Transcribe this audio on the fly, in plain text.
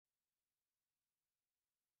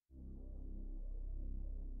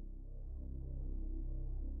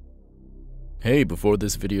Hey, before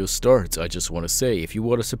this video starts, I just want to say, if you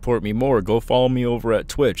want to support me more, go follow me over at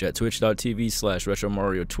Twitch at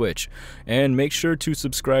twitch.tv/RetroMarioTwitch, and make sure to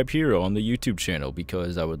subscribe here on the YouTube channel,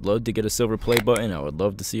 because I would love to get a silver play button. I would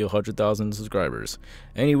love to see 100,000 subscribers.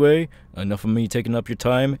 Anyway, enough of me taking up your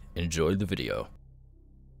time. Enjoy the video.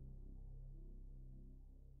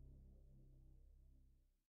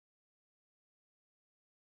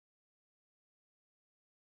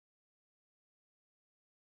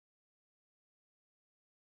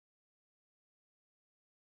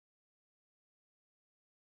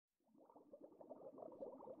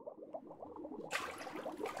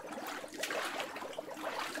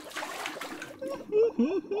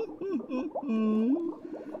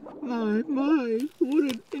 My, what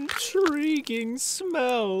an intriguing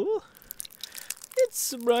smell.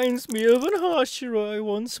 It reminds me of an Hashira I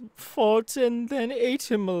once fought and then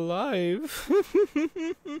ate him alive.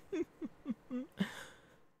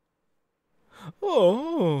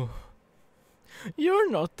 Oh, you're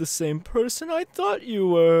not the same person I thought you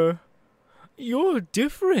were. You're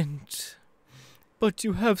different, but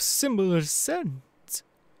you have similar scent.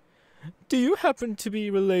 Do you happen to be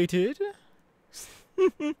related?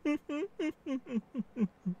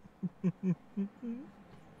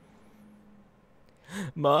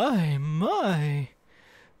 My,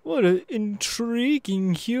 what an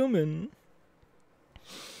intriguing human.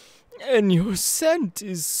 And your scent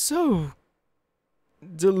is so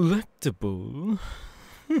delectable.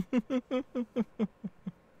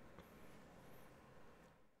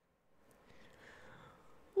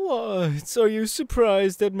 What, are you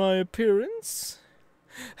surprised at my appearance?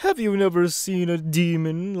 Have you never seen a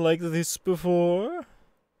demon like this before?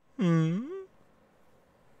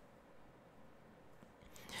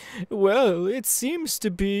 Well, it seems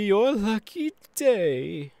to be your lucky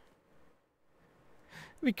day.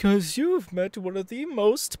 Because you've met one of the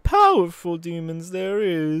most powerful demons there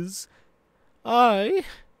is. I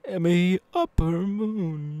am a upper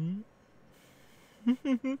moon.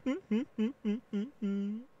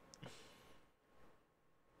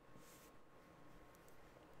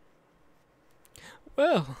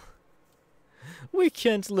 Well, we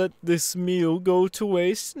can't let this meal go to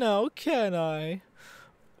waste now, can I?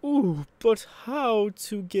 Ooh, but how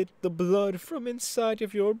to get the blood from inside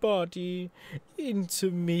of your body into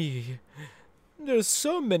me? There's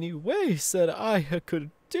so many ways that I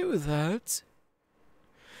could do that.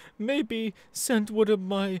 Maybe send one of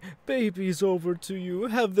my babies over to you,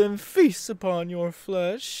 have them feast upon your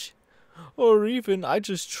flesh. Or even I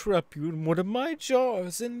just trap you in one of my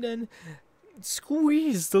jars and then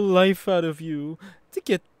squeeze the life out of you to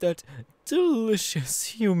get that delicious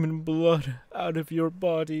human blood out of your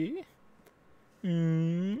body.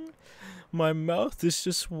 My mouth is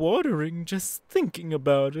just watering just thinking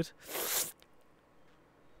about it.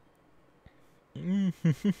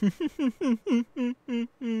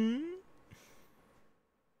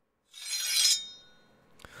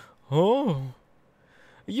 Oh,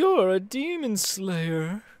 you're a demon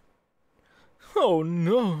slayer. Oh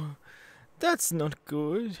no, that's not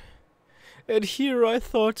good. And here I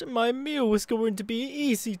thought my meal was going to be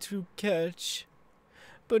easy to catch.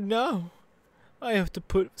 But now, I have to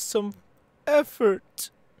put some effort.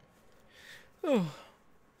 Oh,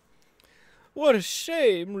 what a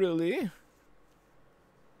shame, really.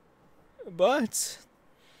 But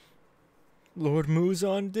Lord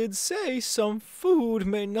Muzan did say some food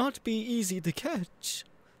may not be easy to catch.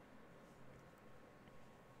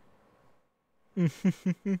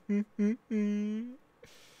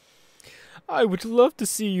 I would love to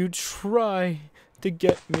see you try to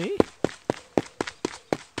get me.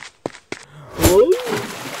 Oh.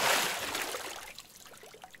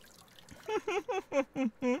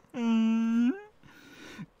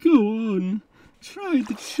 Go on, try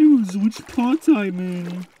to choose which pot I'm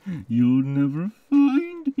in. You'll never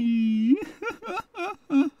find me.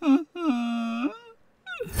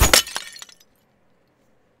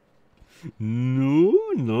 No,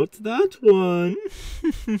 not that one.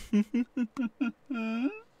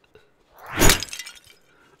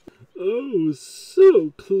 Oh,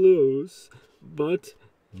 so close. But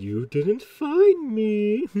you didn't find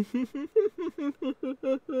me.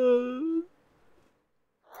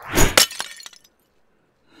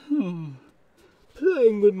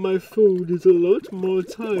 Playing with my food is a lot more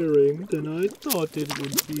tiring than I thought it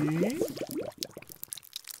would be.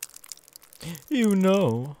 You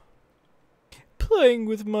know, playing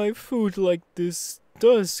with my food like this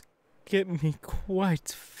does get me quite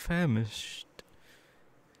famished.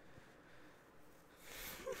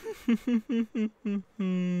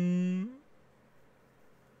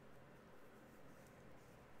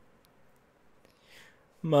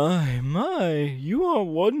 My, you are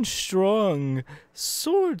one strong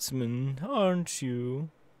swordsman, aren't you?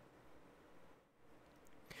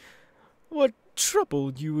 What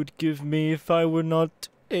trouble you would give me if I were not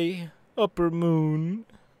a upper moon.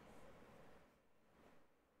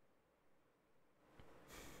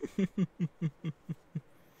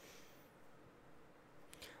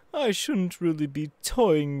 I shouldn't really be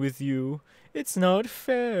toying with you. It's not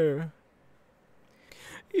fair.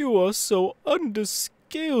 You are so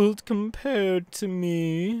underskilled compared to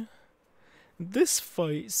me. This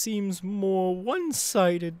fight seems more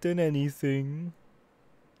one-sided than anything.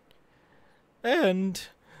 And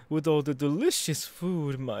with all the delicious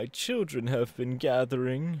food my children have been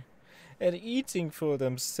gathering and eating for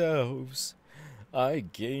themselves, I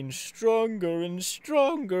gain stronger and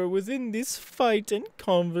stronger within this fight and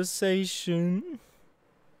conversation.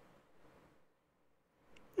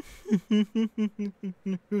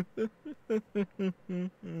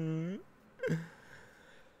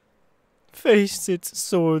 Face it,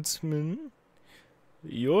 swordsman.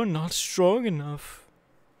 You're not strong enough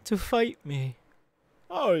to fight me,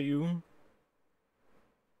 are you?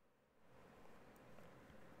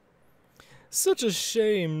 Such a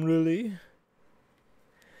shame, really,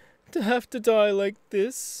 to have to die like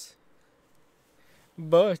this.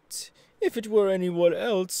 But if it were anyone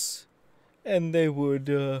else, and they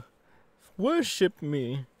would worship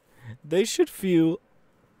me, they should feel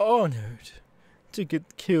honored to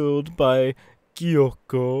get killed by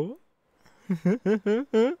Gyokko.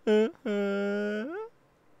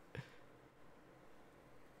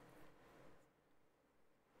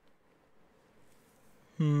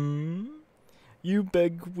 You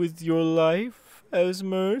beg with your life as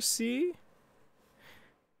mercy?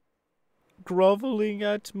 Groveling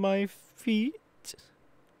at my feet?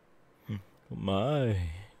 My,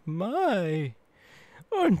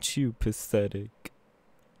 aren't you pathetic?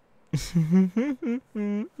 The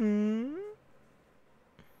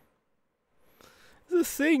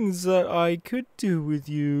things that I could do with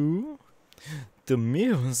you, the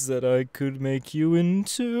meals that I could make you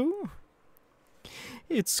into,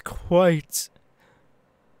 it's quite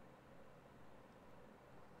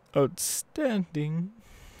outstanding.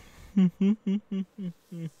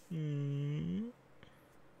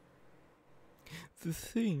 The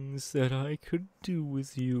things that I could do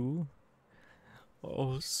with you,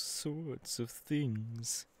 all sorts of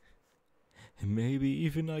things. Maybe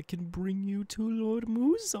even I can bring you to Lord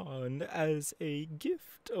Muzan as a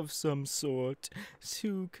gift of some sort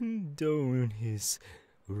to condone his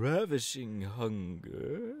ravishing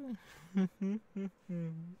hunger.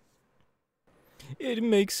 It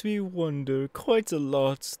makes me wonder quite a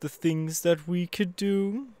lot the things that we could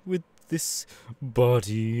do with this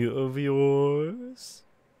body of yours.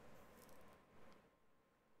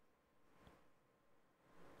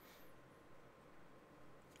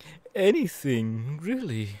 Anything,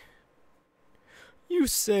 really. You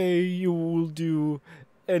say you will do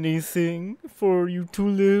anything for you to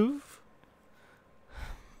live?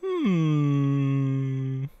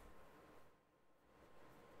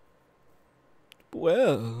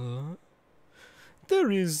 Well,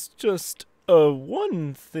 there is just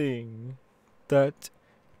one thing that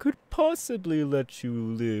could possibly let you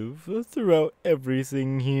live throughout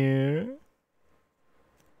everything here.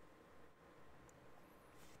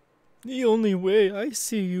 The only way I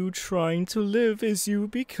see you trying to live is you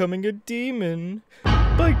becoming a demon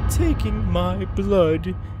by taking my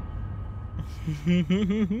blood.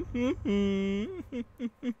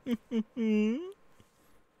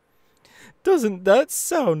 Doesn't that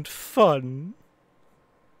sound fun?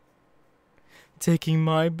 Taking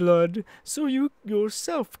my blood so you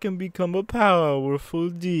yourself can become a powerful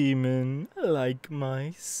demon like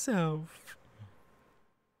myself.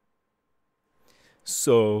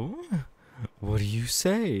 So, what do you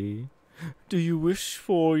say? Do you wish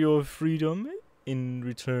for your freedom? In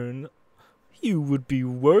return, you would be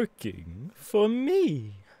working for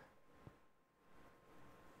me.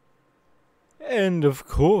 And of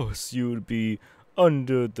course, you'd be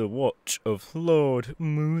under the watch of Lord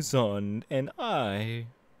Muzan and I.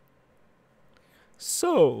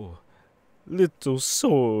 So, little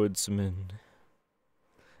swordsman,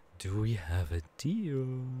 do we have a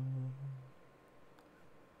deal?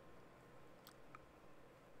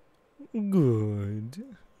 Good.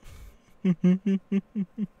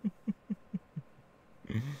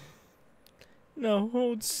 Now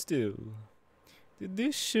hold still.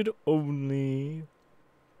 This should only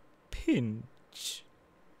pinch.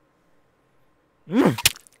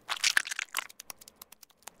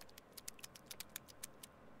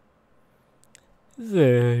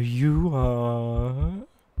 There you are.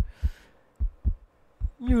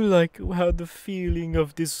 like how the feeling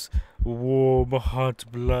of this warm hot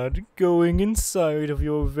blood going inside of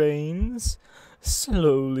your veins,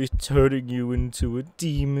 slowly turning you into a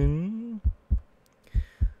demon?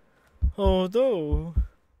 Although,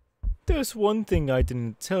 there's one thing I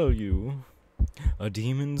didn't tell you. A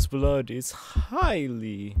demon's blood is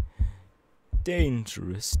highly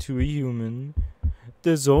dangerous to a human.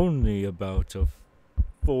 There's only about a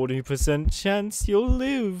 40% chance you'll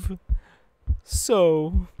live.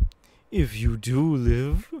 So, if you do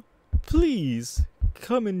live, please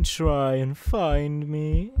come and try and find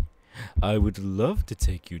me. I would love to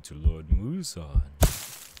take you to Lord Muzan.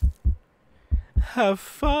 Have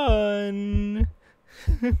fun!